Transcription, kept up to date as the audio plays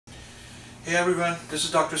Hey everyone, this is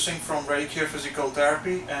Dr. Singh from Reddy-Care Physical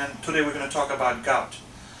Therapy, and today we're going to talk about gout.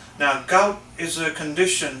 Now, gout is a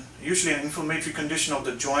condition, usually an inflammatory condition of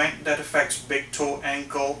the joint that affects big toe,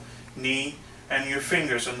 ankle, knee, and your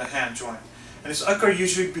fingers on the hand joint. And it's occurs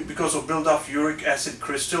usually because of build-up uric acid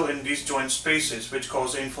crystal in these joint spaces, which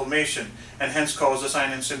cause inflammation and hence cause the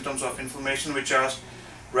signs and symptoms of inflammation, which are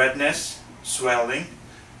redness, swelling,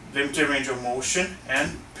 limited range of motion,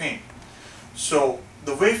 and pain. So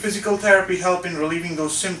the way physical therapy helps in relieving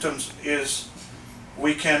those symptoms is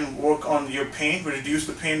we can work on your pain. We reduce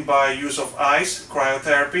the pain by use of ice,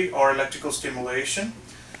 cryotherapy, or electrical stimulation.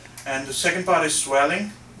 And the second part is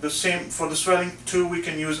swelling. The same for the swelling too, we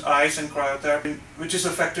can use ice and cryotherapy, which is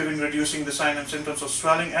effective in reducing the signs and symptoms of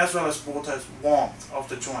swelling as well as both as warmth of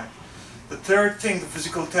the joint. The third thing the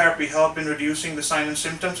physical therapy helps in reducing the signs and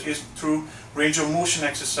symptoms is through range of motion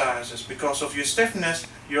exercises. Because of your stiffness,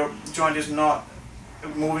 your joint is not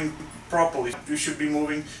moving properly. You should be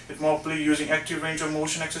moving it more properly using active range of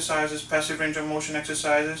motion exercises, passive range of motion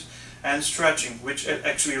exercises, and stretching, which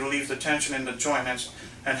actually relieves the tension in the joint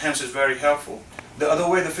and hence is very helpful. The other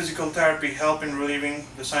way the physical therapy helps in relieving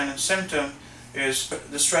the sign and symptom is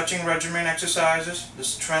the stretching regimen exercises, the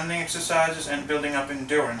strengthening exercises, and building up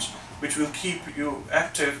endurance, which will keep you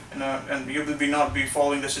active and you will not be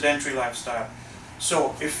following the sedentary lifestyle.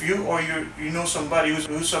 So if you or you know somebody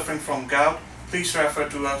who's suffering from gout, please refer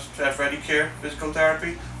to us at Reddy-Care Physical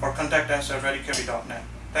Therapy or contact us at reddycare.net.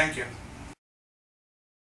 Thank you.